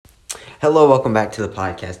Hello, welcome back to the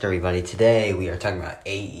podcast, everybody. Today we are talking about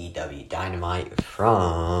AEW Dynamite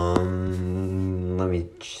from, let me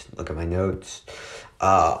look at my notes,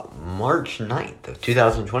 March 9th of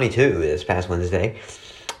 2022, this past Wednesday.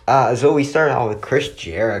 So we start out with Chris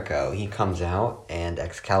Jericho. He comes out and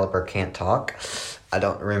Excalibur can't talk. I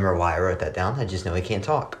don't remember why I wrote that down. I just know he can't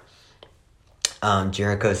talk.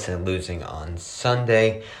 Jericho said losing on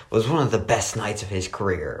Sunday was one of the best nights of his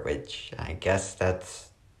career, which I guess that's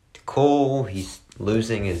cool. He's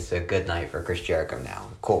losing is a good night for Chris Jericho now.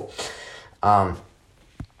 Cool.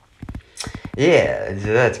 Yeah,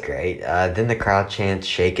 so that's great. Then the crowd chants,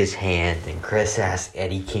 shake his hand, and Chris asked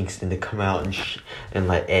Eddie Kingston to come out and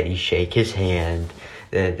let Eddie shake his hand.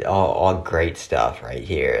 All great stuff right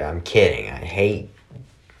here. I'm kidding. I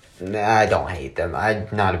don't hate them. I'm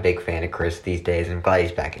not a big fan of Chris these days. I'm glad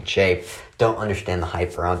he's back in shape. Don't understand the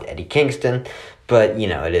hype around Eddie Kingston, but,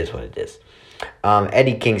 it is what it is.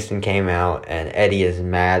 Eddie Kingston came out, and Eddie is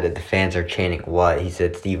mad that the fans are chanting what? He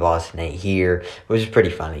said Steve Austin ain't here, which is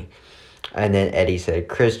pretty funny. And then Eddie said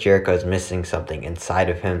Chris Jericho is missing something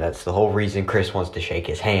inside of him. That's the whole reason Chris wants to shake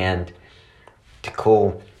his hand.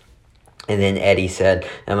 Cool. And then Eddie said,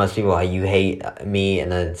 that must be why you hate me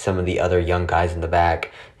and then some of the other young guys in the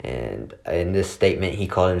back. And in this statement, he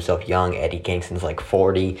called himself young. Eddie Kingston's like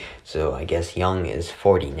 40, so I guess young is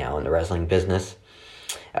 40 now in the wrestling business.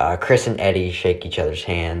 Chris and Eddie shake each other's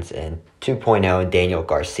hands, and 2.0 and Daniel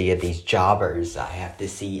Garcia, these jobbers I have to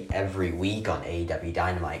see every week on AEW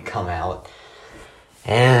Dynamite, come out.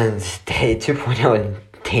 And 2.0 and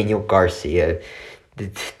Daniel Garcia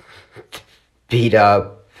beat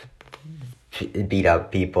up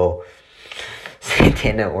people.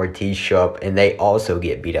 Santana and Ortiz show up, and they also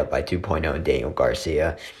get beat up by 2.0 and Daniel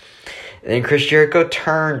Garcia. And then Chris Jericho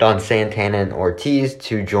turned on Santana and Ortiz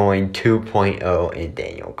to join 2.0 and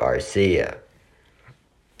Daniel Garcia.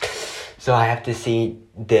 So I have to see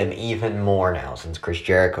them even more now since Chris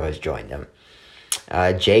Jericho has joined them.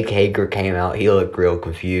 Jake Hager came out. He looked real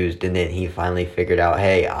confused, and then he finally figured out,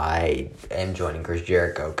 hey, I am joining Chris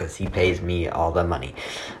Jericho because he pays me all the money.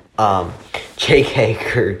 Jake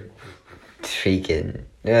Hager, freaking,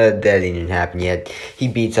 that didn't happen yet. He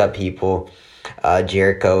beats up people.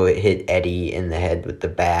 Jericho hit Eddie in the head with the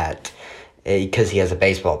bat because he has a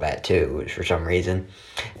baseball bat too, for some reason.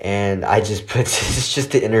 And I just put, it's just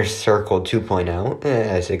the inner circle 2.0.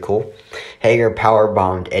 I say cool. Hager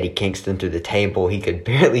powerbombed Eddie Kingston through the table. He could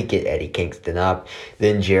barely get Eddie Kingston up.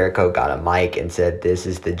 Then Jericho got a mic and said, this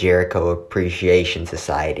is the Jericho Appreciation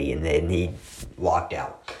Society. And then he walked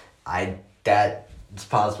out. That's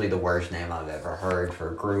possibly the worst name I've ever heard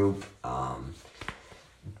for a group.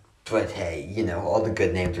 But hey, all the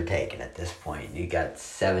good names are taken at this point. You got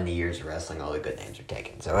 70 years of wrestling, all the good names are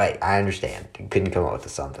taken. So hey, I understand. You couldn't come up with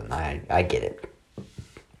something. I get it.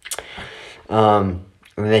 And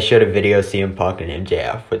they showed a video of CM Punk and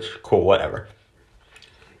MJF, which cool, whatever.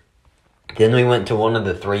 Then we went to one of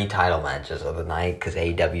the 3 title matches of the night because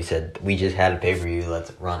AEW said, we just had a pay-per-view,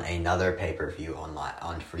 let's run another pay-per-view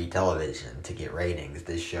on free television to get ratings.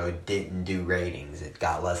 This show didn't do ratings. It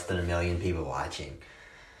got less than 1 million people watching.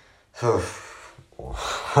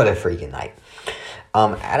 What a freaking night.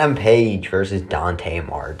 Adam Page versus Dante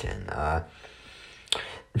Martin. I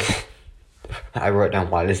wrote down,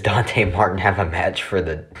 why does Dante Martin have a match for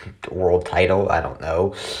the world title? I don't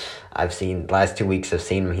know. Last 2 weeks I've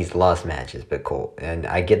seen him, he's lost matches, but cool. And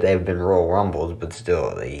I get they've been Royal Rumbles, but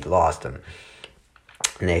still, he lost them.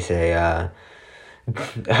 And they say,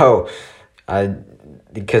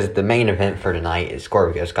 because the main event for tonight is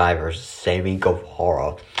Scorpio Sky versus Sammy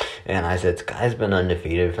Guevara. And I said, Sky's been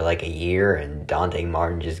undefeated for like a year, and Dante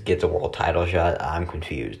Martin just gets a world title shot. I'm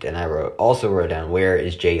confused. And I also wrote down, where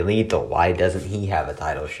is Jay Lethal? Why doesn't he have a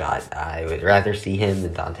title shot? I would rather see him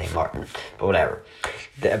than Dante Martin. But whatever.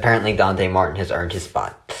 Apparently Dante Martin has earned his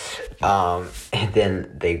spot. And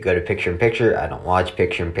then they go to picture-in-picture. I don't watch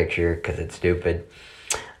picture-in-picture because it's stupid.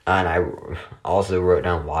 And I also wrote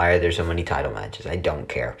down, why are there so many title matches? I don't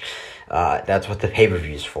care. That's what the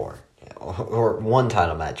pay-per-view's for. Or 1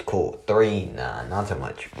 title match, cool. 3, nah, not so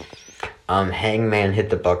much. Hangman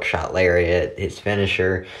hit the buckshot lariat, his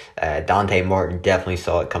finisher. Dante Martin definitely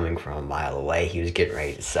saw it coming from a mile away. He was getting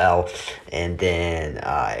ready to sell. And then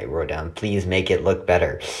I wrote down, please make it look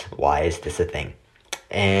better. Why is this a thing?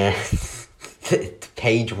 And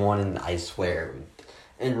page 1, and I swear,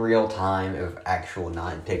 in real time of actual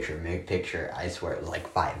non-picture, I swear it was like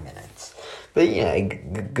 5 minutes. But yeah,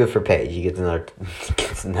 good for Paige. He gets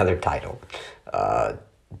another title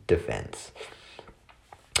defense.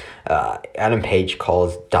 Adam Page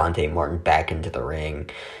calls Dante Martin back into the ring.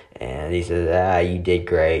 And he says, you did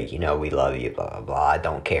great. We love you, blah, blah, blah. I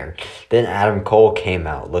don't care. Then Adam Cole came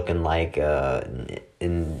out looking like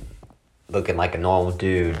looking like a normal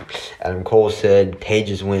dude. Adam Cole said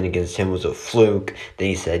Paige's win against him was a fluke. Then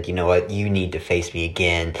he said, you know what, you need to face me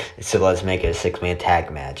again. So let's make it a 6-man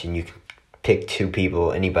tag match. And you can pick 2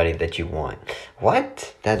 people, anybody that you want.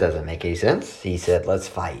 What? That doesn't make any sense. He said, let's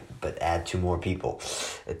fight, but add 2 more people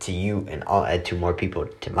to you, and I'll add 2 more people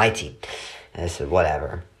to my team. And I said,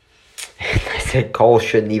 whatever. I said, Cole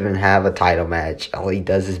shouldn't even have a title match. All he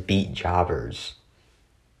does is beat jobbers.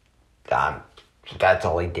 That's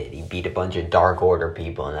all he did. He beat a bunch of Dark Order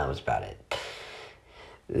people, and that was about it.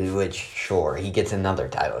 Which, sure, he gets another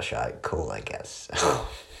title shot. Cool, I guess.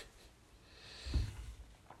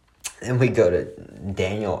 Then we go to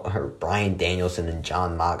Bryan Danielson and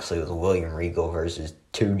Jon Moxley with William Regal versus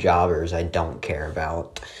 2 jobbers I don't care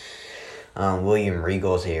about. William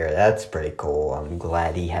Regal's here. That's pretty cool. I'm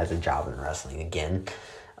glad he has a job in wrestling again.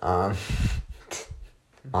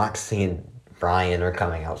 Moxley and Bryan are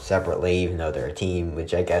coming out separately, even though they're a team,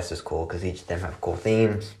 which I guess is cool because each of them have cool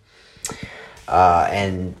themes.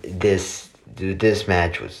 And this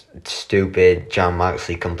match was stupid. Jon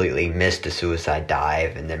Moxley completely missed a suicide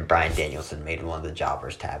dive, and then Bryan Danielson made one of the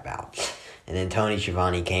jobbers tap out. And then Tony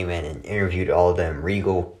Schiavone came in and interviewed all of them.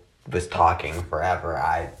 Regal was talking forever.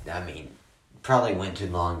 I mean, probably went too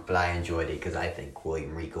long, but I enjoyed it because I think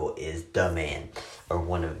William Regal is the man, or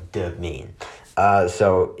one of the men.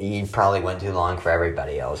 So he probably went too long for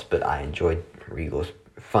everybody else, but I enjoyed Regal's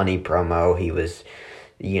funny promo. He was,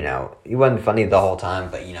 he wasn't funny the whole time,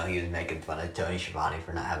 but, he was making fun of Tony Schiavone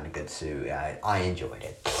for not having a good suit. I enjoyed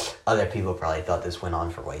it. Other people probably thought this went on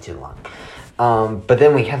for way too long. But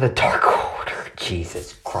then we have the Dark Order.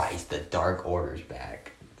 Jesus Christ, the Dark Order's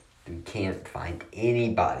back. We can't find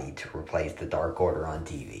anybody to replace the Dark Order on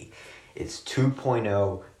TV. It's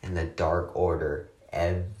 2.0 and the Dark Order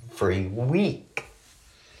every week.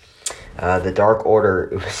 The Dark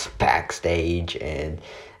Order was backstage, and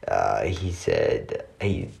Adam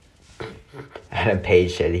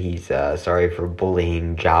Page said he's sorry for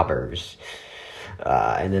bullying jobbers.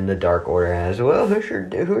 And then the Dark Order has, well,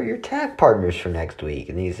 who are your tag partners for next week?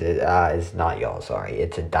 And he said, it's not y'all, sorry.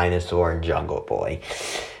 It's a Dinosaur and Jungle Boy.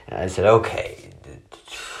 And I said, okay,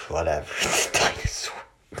 whatever. It's a dinosaur.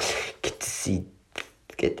 Get to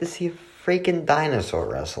see a freaking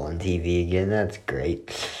dinosaur wrestle on TV again. That's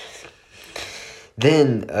great.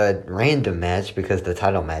 Then a random match, because the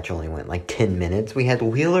title match only went like 10 minutes. We had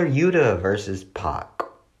Wheeler Yuta versus Pac.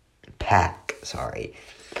 Sorry.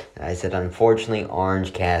 And I said, unfortunately,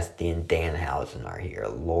 Orange Cassidy and Danhausen are here.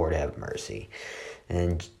 Lord have mercy.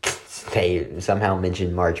 And they somehow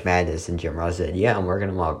mentioned March Madness, and Jim Ross said, yeah, I'm working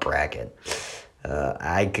on my bracket.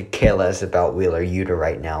 I could care less about Wheeler Yuta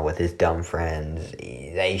right now with his dumb friends.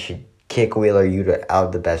 They should kick Wheeler Yuta out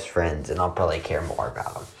of the best friends, and I'll probably care more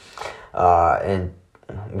about him. And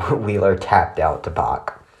Wheeler tapped out to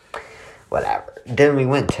Pac. Whatever. Then we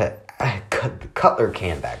went to Cutler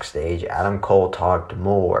came backstage. Adam Cole talked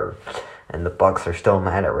more. And the Bucks are still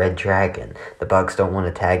mad at Red Dragon. The Bucks don't want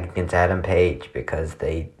to tag against Adam Page because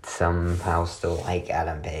they somehow still like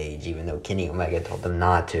Adam Page, even though Kenny Omega told them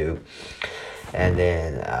not to. And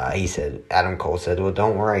then Adam Cole said, well,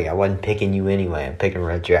 don't worry, I wasn't picking you anyway. I'm picking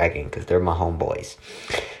Red Dragon because they're my homeboys.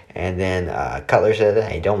 And then Cutler said,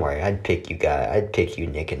 hey, don't worry, I'd pick you,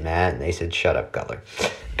 Nick and Matt. And they said, shut up, Cutler.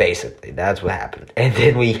 Basically, that's what happened. And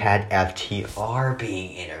then we had FTR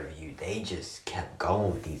being interviewed. They just kept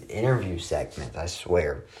going with these interview segments, I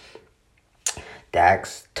swear.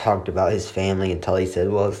 Dax talked about his family, and Tully said,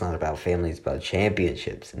 well, it's not about family, it's about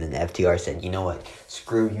championships. And then FTR said, you know what,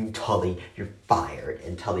 screw you, Tully, you're fired.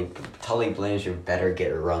 And Tully Blanchard better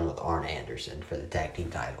get a run with Arn Anderson for the tag team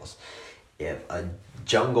titles. If a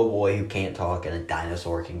Jungle Boy who can't talk and a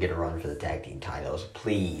dinosaur can get a run for the tag team titles,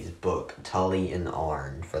 please book Tully and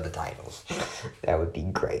Arn for the titles. That would be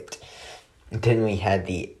great. Then we had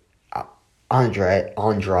the Andrade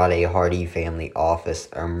Hardy family office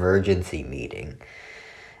emergency meeting.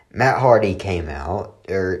 Matt Hardy came out.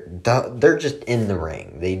 They're just in the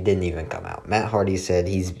ring. They didn't even come out. Matt Hardy said,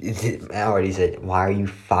 why are you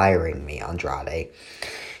firing me, Andrade?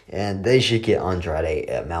 And they should get Andrade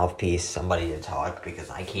a mouthpiece, somebody to talk, because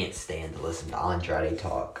I can't stand to listen to Andrade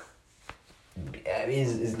talk. I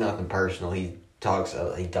mean, it's nothing personal. He talks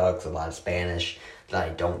a lot of Spanish that I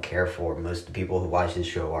don't care for. Most of the people who watch this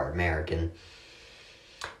show are American.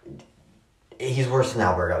 He's worse than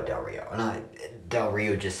Alberto Del Rio. And Del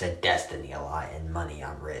Rio just said destiny a lot and money,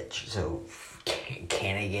 I'm rich. So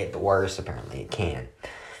can it get worse? Apparently it can.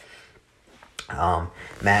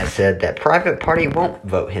 Matt said that Private Party won't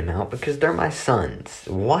vote him out because they're my sons.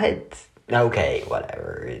 What? Okay,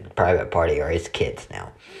 whatever. Private Party are his kids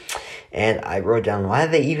now. And I wrote down, why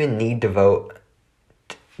do they even need to vote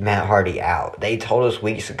Matt Hardy out? They told us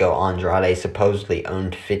weeks ago Andrade supposedly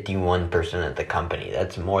owned 51% of the company.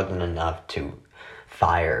 That's more than enough to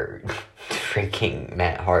fire freaking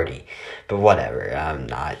Matt Hardy. But whatever, I'm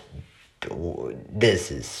not.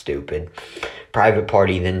 This is stupid. Private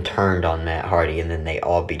Party then turned on Matt Hardy, and then they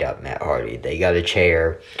all beat up Matt Hardy. They got a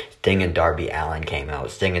chair. Sting and Darby Allin came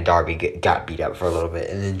out. Sting and Darby got beat up for a little bit,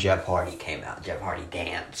 and then Jeff Hardy came out. Jeff Hardy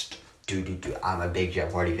danced. I'm a big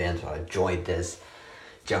Jeff Hardy fan, so I enjoyed this.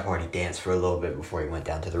 Jeff Hardy danced for a little bit before he went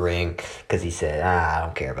down to the ring, because he said, I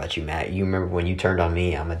don't care about you, Matt. You remember when you turned on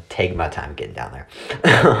me? I'm going to take my time getting down there.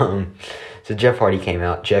 So Jeff Hardy came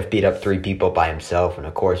out. Jeff beat up 3 people by himself and,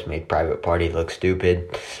 of course, made Private Party look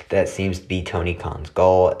stupid. That seems to be Tony Khan's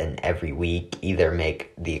goal, and every week either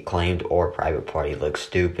make the Acclaimed or Private Party look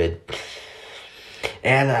stupid.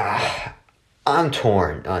 And I'm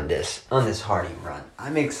torn on this Hardy run.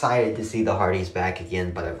 I'm excited to see the Hardys back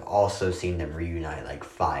again, but I've also seen them reunite like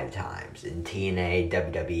 5 times. In TNA,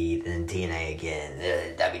 WWE, then TNA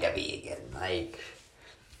again, WWE again. Like,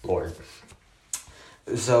 Lord.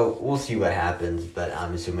 So, we'll see what happens, but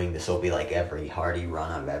I'm assuming this will be like every Hardy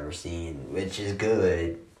run I've ever seen, which is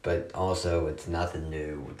good, but also it's nothing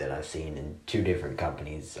new that I've seen in 2 different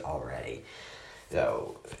companies already.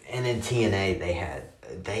 So, and in TNA, I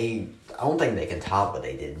don't think they can top what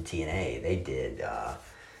they did in TNA. I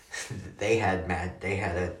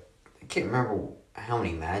can't remember how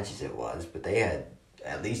many matches it was, but they had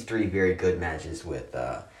at least 3 very good matches with,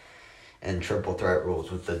 and triple threat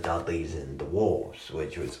rules with the Dudleys and the Wolves,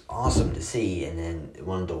 which was awesome to see. And then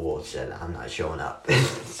one of the Wolves said, I'm not showing up.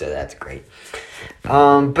 So that's great.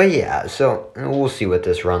 But yeah, so we'll see what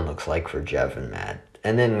this run looks like for Jeff and Matt.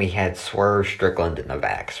 And then we had Swerve Strickland in the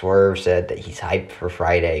back. Swerve said that he's hyped for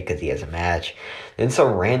Friday because he has a match. Then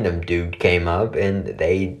some random dude came up, and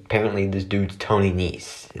apparently this dude's Tony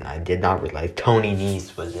Nese. And I did not realize Tony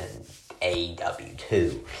Nese was in AEW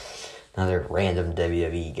too. Another random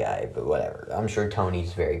WWE guy, but whatever. I'm sure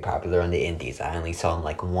Tony's very popular on the indies. I only saw him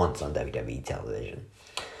like once on WWE television.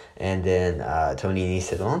 And then Tony Nese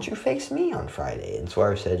said, why don't you face me on Friday? And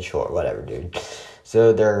Swerve said, sure, whatever, dude.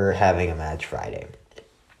 So they're having a match Friday.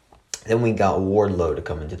 Then we got Wardlow to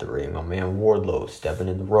come into the ring. My man Wardlow stepping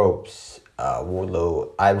in the ropes. I would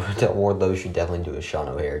tell Wardlow should definitely do a Sean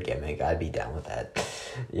O'Haire gimmick. I'd be down with that.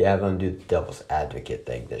 Yeah, have him do the devil's advocate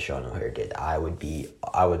thing that Sean O'Haire did. I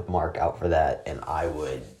would mark out for that, and I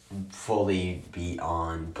would fully be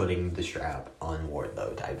on putting the strap on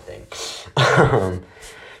Wardlow type thing.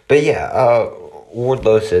 But yeah,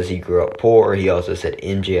 Wardlow says he grew up poor. He also said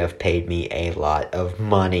MJF paid me a lot of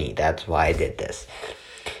money. That's why I did this.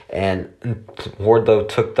 And Wardlow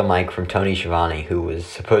took the mic from Tony Schiavone, who was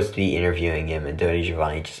supposed to be interviewing him, and Tony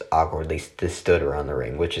Schiavone just awkwardly stood around the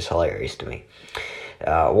ring, which is hilarious to me.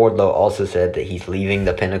 Wardlow also said that he's leaving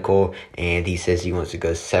the Pinnacle, and he says he wants to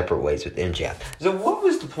go separate ways with MJF. So what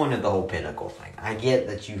was the point of the whole Pinnacle thing? I get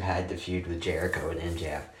that you had the feud with Jericho and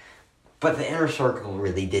MJF, but the Inner Circle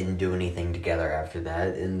really didn't do anything together after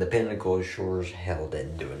that, and the Pinnacle sure as hell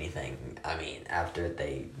didn't do anything, after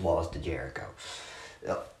they lost to Jericho.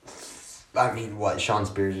 What, Sean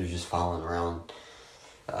Spears was just following around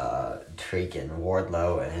freaking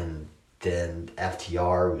Wardlow, and then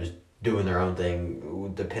FTR was doing their own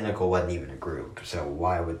thing. The Pinnacle wasn't even a group, so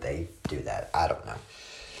why would they do that? I don't know.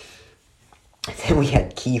 Then we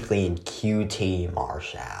had Keith Lee and QT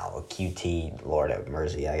Marshall. QT, Lord have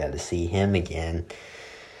mercy, I got to see him again.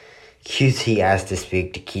 QT asked to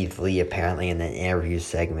speak to Keith Lee apparently in an interview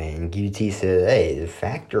segment, and QT said, hey, the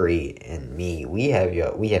factory and me, we have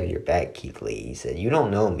your back, Keith Lee. He said, you don't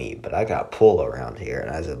know me, but I got pull around here. And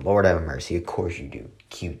I said, Lord have mercy, of course you do,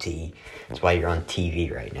 QT. That's why you're on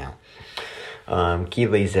TV right now. Keith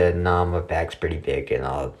Lee said, nah, my back's pretty big and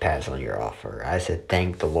I'll pass on your offer. I said,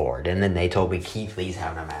 thank the Lord. And then they told me Keith Lee's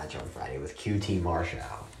having a match on Friday with QT Marshall.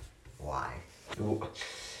 Why?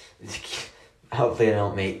 Hopefully I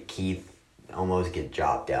don't make Keith almost get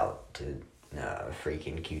dropped out to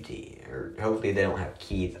freaking QT. Or hopefully they don't have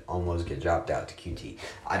Keith almost get dropped out to QT.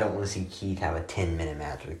 I don't want to see Keith have a 10-minute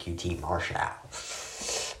match with QT Marshall.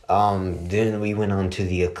 Then we went on to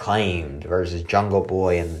the Acclaimed versus Jungle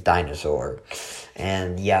Boy and the Dinosaur.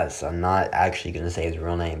 And yes, I'm not actually going to say his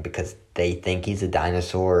real name because they think he's a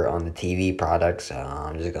dinosaur on the TV product, so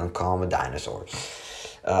I'm just going to call him a dinosaur.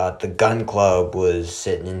 The Gun Club was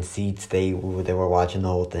sitting in seats. They were watching the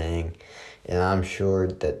whole thing. And I'm sure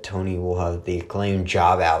that Tony will have the acclaimed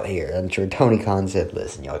job out here. I'm sure Tony Khan said,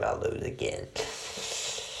 listen, y'all gotta lose again.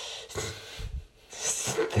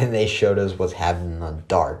 Then they showed us what's happening on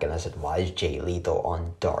Dark, and I said, why is Jay Lethal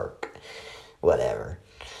on Dark? Whatever.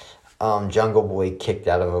 Jungle Boy kicked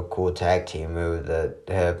out of a cool tag team move that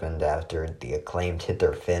happened after the Acclaimed hit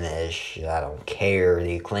their finish. I don't care.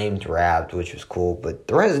 The Acclaimed rapped, which was cool, but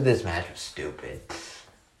the rest of this match was stupid.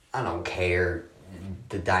 I don't care.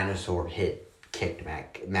 The dinosaur kicked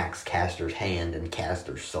Max Caster's hand, and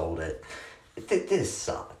Caster sold it. This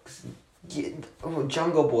sucks.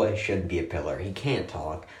 Jungle Boy shouldn't be a pillar. He can't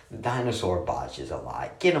talk. The dinosaur botches a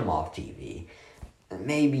lot. Get him off TV.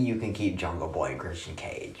 Maybe you can keep Jungle Boy and Christian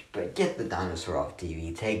Cage, but get the dinosaur off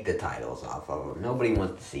TV. Take the titles off of them. Nobody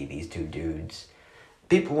wants to see these two dudes.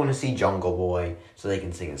 People want to see Jungle Boy so they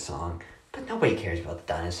can sing a song, but nobody cares about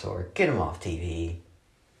the dinosaur. Get him off TV.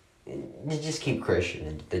 You just keep Christian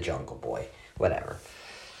and the Jungle Boy. Whatever.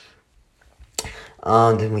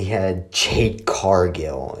 Then we had Jade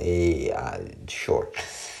Cargill. Sure.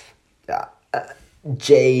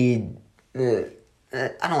 Jade...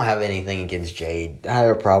 I don't have anything against Jade. I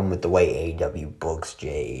have a problem with the way AEW books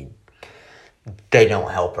Jade. They don't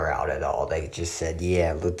help her out at all. They just said,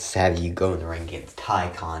 yeah, let's have you go in the ring against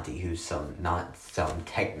Ty Conti, who's not some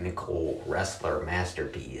technical wrestler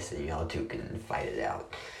masterpiece, and y'all two can fight it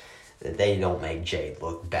out. They don't make Jade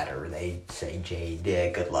look better. They say, Jade, yeah,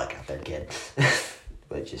 good luck out there, kid.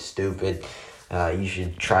 Which is stupid. You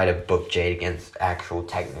should try to book Jade against actual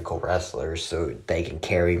technical wrestlers so they can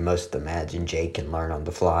carry most of the match and Jade can learn on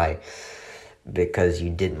the fly. Because you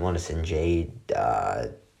didn't want to send Jade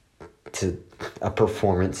to a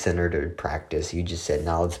performance center to practice. You just said,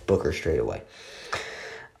 no, let's book her straight away.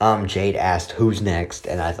 Jade asked, who's next?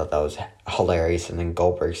 And I thought that was hilarious. And then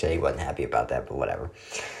Goldberg said he wasn't happy about that, but whatever.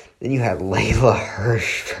 Then you had Layla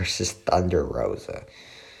Hirsch versus Thunder Rosa.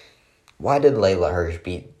 Why did Layla Hirsch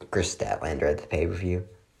beat Chris Statlander at the pay-per-view?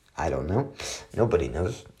 I don't know. Nobody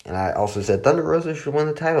knows. And I also said Thunder Rosa should win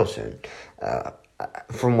the title soon.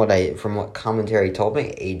 From what commentary told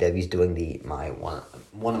me, AEW's doing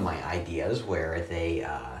one of my ideas where they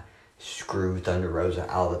screw Thunder Rosa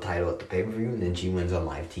out of the title at the pay-per-view, and then she wins on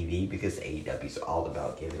live TV because AEW's all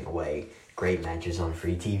about giving away great matches on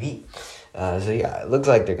free TV. So yeah, it looks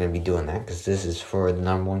like they're going to be doing that because this is for the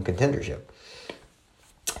number one contendership.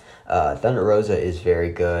 Thunder Rosa is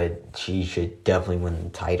very good. She should definitely win the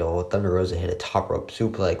title. Thunder Rosa hit a top rope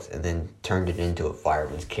suplex and then turned it into a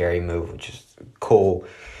fireman's carry move, which is cool.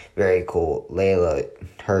 Very cool. Layla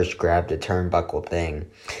Hirsch grabbed a turnbuckle thing.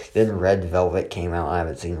 Then Red Velvet came out. I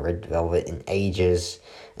haven't seen Red Velvet in ages.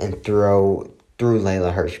 And threw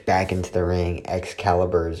Layla Hirsch back into the ring.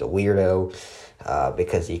 Excalibur is a weirdo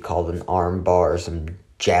because he called an arm bar some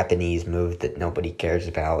Japanese move that nobody cares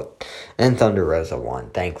about. And Thunder Rosa won,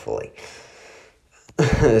 thankfully.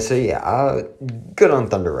 So yeah, good on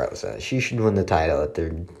Thunder Rosa. She should win the title at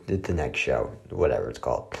the next show, whatever it's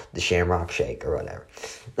called, the Shamrock Shake or whatever.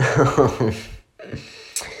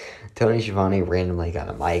 Tony Schiavone randomly got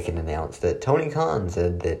a mic and announced that Tony Khan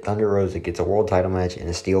said that Thunder Rosa gets a world title match in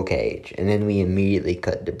a steel cage. And then we immediately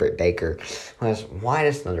cut to Britt Baker. Why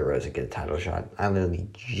does Thunder Rosa get a title shot? I literally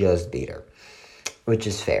just beat her. Which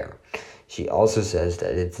is fair. She also says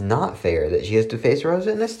that it's not fair that she has to face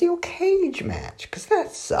Rosa in a steel cage match, because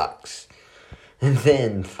that sucks. And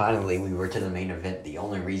then, finally, we were to the main event. The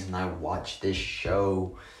only reason I watched this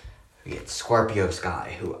show, we get Scorpio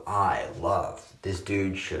Sky, who I love. This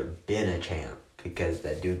dude should have been a champ, because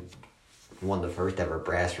that dude won the first ever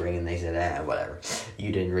brass ring, and they said, whatever.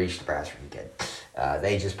 You didn't reach the brass ring, kid.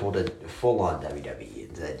 They just pulled a full-on WWE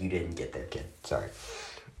and said, you didn't get there, kid. Sorry.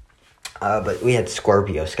 But we had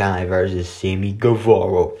Scorpio Sky versus Sammy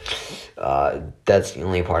Guevara. That's the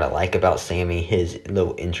only part I like about Sammy, his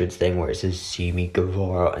little entrance thing where it says Sammy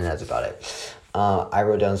Guevara, and that's about it. I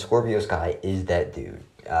wrote down Scorpio Sky is that dude.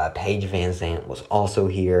 Paige Van Zandt was also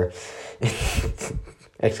here.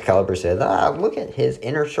 Excalibur said, look at his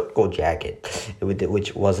Inner Circle jacket,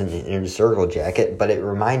 which wasn't an Inner Circle jacket, but it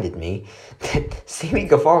reminded me that Sammy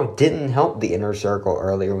Guevara didn't help the Inner Circle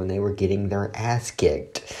earlier when they were getting their ass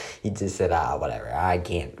kicked. He just said, whatever, I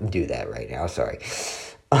can't do that right now, sorry.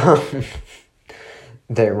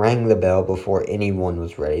 They rang the bell before anyone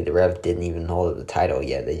was ready. The ref didn't even hold up the title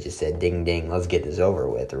yet. They just said, ding, ding, let's get this over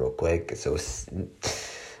with real quick. So,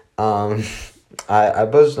 I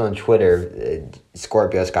posted on Twitter,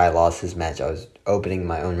 Scorpio Sky lost his match. I was opening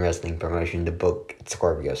my own wrestling promotion to book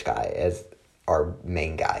Scorpio Sky as our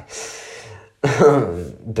main guy.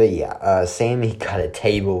 But yeah, Sammy got a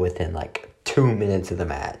table within 2 minutes of the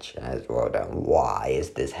match. And I was wrote down, why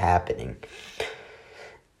is this happening?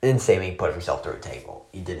 then Sammy put himself through a table.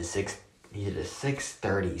 He did a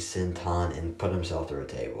 630 senton and put himself through a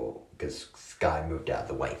table because Sky moved out of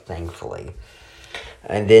the way, thankfully.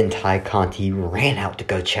 And then Ty Conti ran out to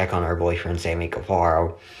go check on our boyfriend Sammy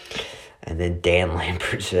Guevara. And then Dan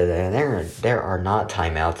Lambert said, there are not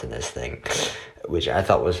timeouts in this thing, which I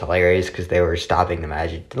thought was hilarious because they were stopping the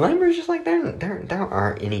match. Lambert's just like, there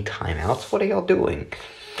aren't any timeouts. What are y'all doing?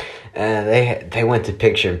 They went to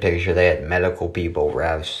picture-in-picture. They had medical people,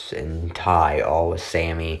 refs, and Ty all with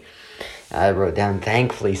Sammy. I wrote down,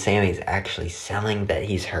 thankfully, Sammy's actually selling that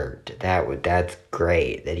he's hurt. That's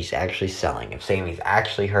great that he's actually selling. If Sammy's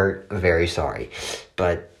actually hurt, I'm very sorry.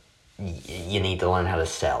 But you need to learn how to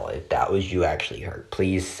sell. If that was you actually hurt,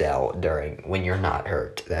 please sell when you're not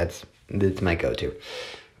hurt. That's my go-to.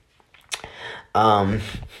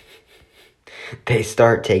 They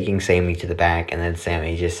start taking Sammy to the back, and then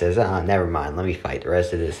Sammy just says, never mind, let me fight the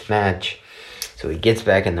rest of this match. So he gets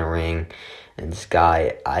back in the ring, and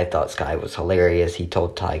I thought Sky was hilarious. He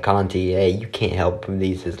told Ty Conti, hey, you can't help him.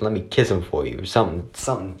 He says, let me kiss him for you.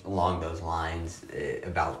 Something along those lines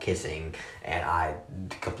about kissing, and I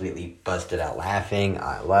completely busted out laughing.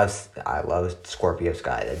 I love Scorpio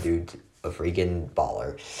Sky. That dude's a freaking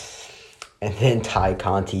baller. And then Ty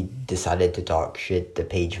Conti decided to talk shit to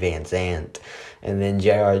Paige Van Zandt. And then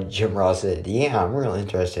Jim Ross said, yeah, I'm real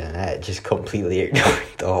interested in that. Just completely ignoring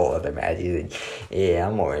the whole other match. He said, yeah,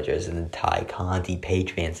 I'm more interested in the Ty Conti,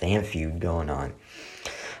 Paige Van Zandt feud going on.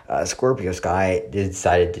 Scorpio Sky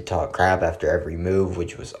decided to talk crap after every move,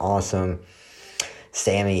 which was awesome.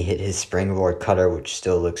 Sammy hit his springboard cutter, which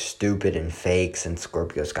still looks stupid and fake, since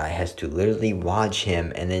Scorpio Sky has to literally watch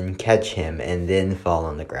him and then catch him and then fall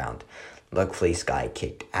on the ground. Luckily, Sky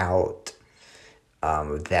kicked out.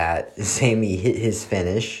 That Sammy hit his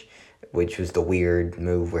finish, which was the weird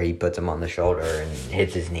move where he puts him on the shoulder and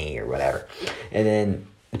hits his knee or whatever. And then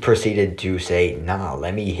proceeded to say, nah,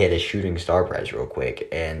 let me hit a shooting star press real quick.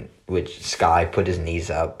 And which Sky put his knees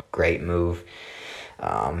up. Great move.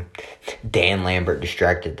 Dan Lambert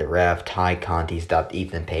distracted the ref. Ty Conti stopped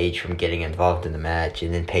Ethan Page from getting involved in the match.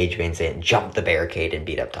 And then Paige Van Zandt jumped the barricade and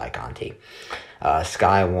beat up Ty Conti.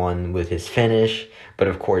 Sky won with his finish, but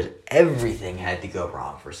of course everything had to go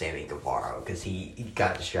wrong for Sammy Guevara because he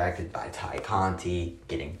got distracted by Ty Conti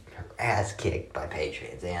getting her ass kicked by Paige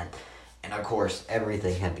Van Zandt, and of course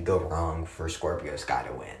everything had to go wrong for Scorpio Sky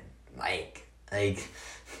to win. Like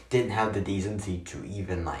didn't have the decency to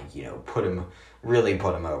even put him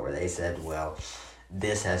over. They said, well,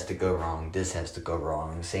 this has to go wrong, this has to go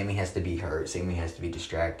wrong. Sammy has to be hurt, Sammy has to be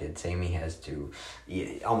distracted, Sammy has to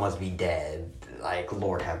almost be dead. Like,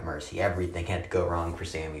 Lord have mercy. Everything had to go wrong for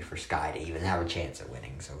Sammy, for Sky to even have a chance at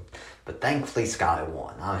winning. But thankfully Sky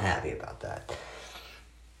won. I'm happy about that.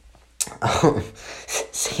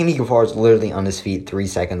 Sammy Guevara's literally on his feet 3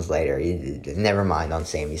 seconds later. Never mind on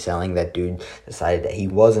Sammy selling. That dude decided that he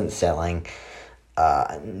wasn't selling.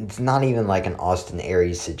 It's not even like an Austin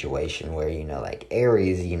Aries situation where,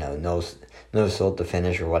 Aries, no sold to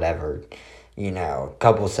finish or whatever, a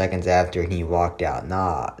couple seconds after he walked out.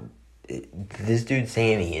 Nah, this dude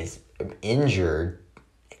Sammy is injured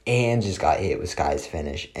and just got hit with Sky's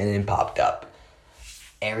finish and then popped up.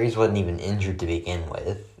 Aries wasn't even injured to begin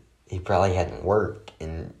with. He probably hadn't worked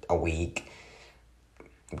in a week.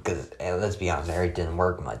 Because, let's be honest, Aries didn't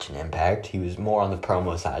work much in Impact. He was more on the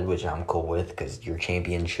promo side, which I'm cool with, because your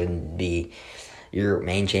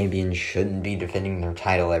main champion shouldn't be defending their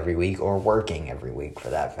title every week, or working every week, for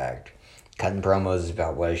that fact. Cutting promos is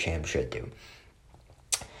about what a champ should do.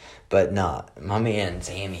 But nah, my man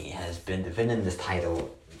Sammy has been defending this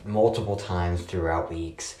title multiple times throughout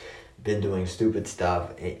weeks, been doing stupid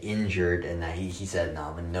stuff, injured, and he said, no,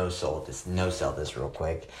 I'm going to no-sell this real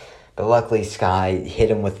quick. But luckily, Sky hit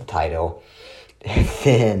him with the title. And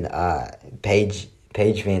then Paige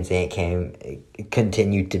Van Zandt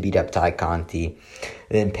continued to beat up Ty Conti. And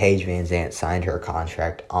then Paige Van Zandt signed her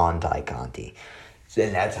contract on Ty Conti.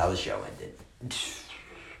 And that's how the show ended.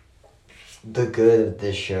 The good of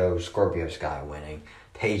this show, Scorpio Sky winning.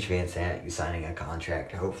 Paige Van Zandt signing a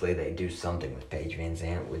contract. Hopefully they do something with Paige Van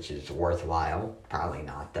Zandt, which is worthwhile. Probably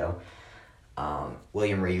not, though.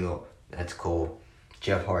 William Regal, that's cool.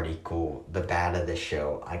 Jeff Hardy, cool. The bad of this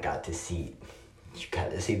show, you got to see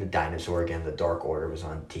the dinosaur again. The Dark Order was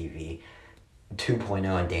on TV.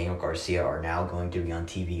 2.0 and Daniel Garcia are now going to be on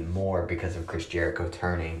TV more because of Chris Jericho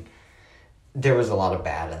turning. There was a lot of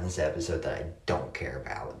bad in this episode that I don't care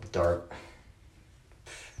about.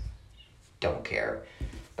 Don't care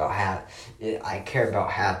about half. I care about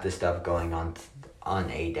half the stuff going on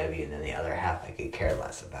AEW, and then the other half I could care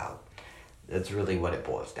less about. That's really what it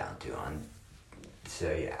boils down to.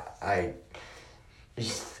 So yeah,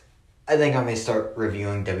 I think I may start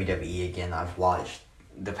reviewing WWE again. I've watched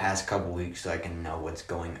the past couple weeks so I can know what's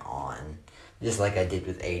going on. Just like I did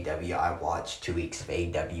with AEW, I watched 2 weeks of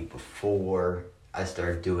AEW before I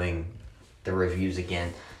started doing the reviews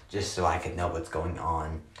again, just so I could know what's going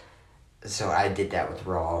on. So I did that with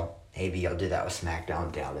Raw. Maybe I'll do that with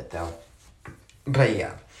SmackDown. Doubt it though. But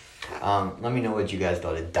yeah, let me know what you guys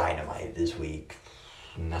thought of Dynamite this week.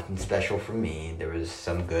 Nothing special for me. There was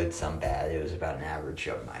some good, some bad. It was about an average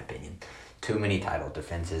show in my opinion. Too many title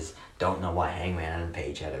defenses. Don't know why Hangman and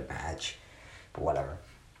Page had a match. But whatever.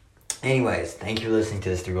 Anyways, thank you for listening to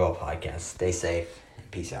this Through All podcast. Stay safe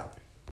and peace out.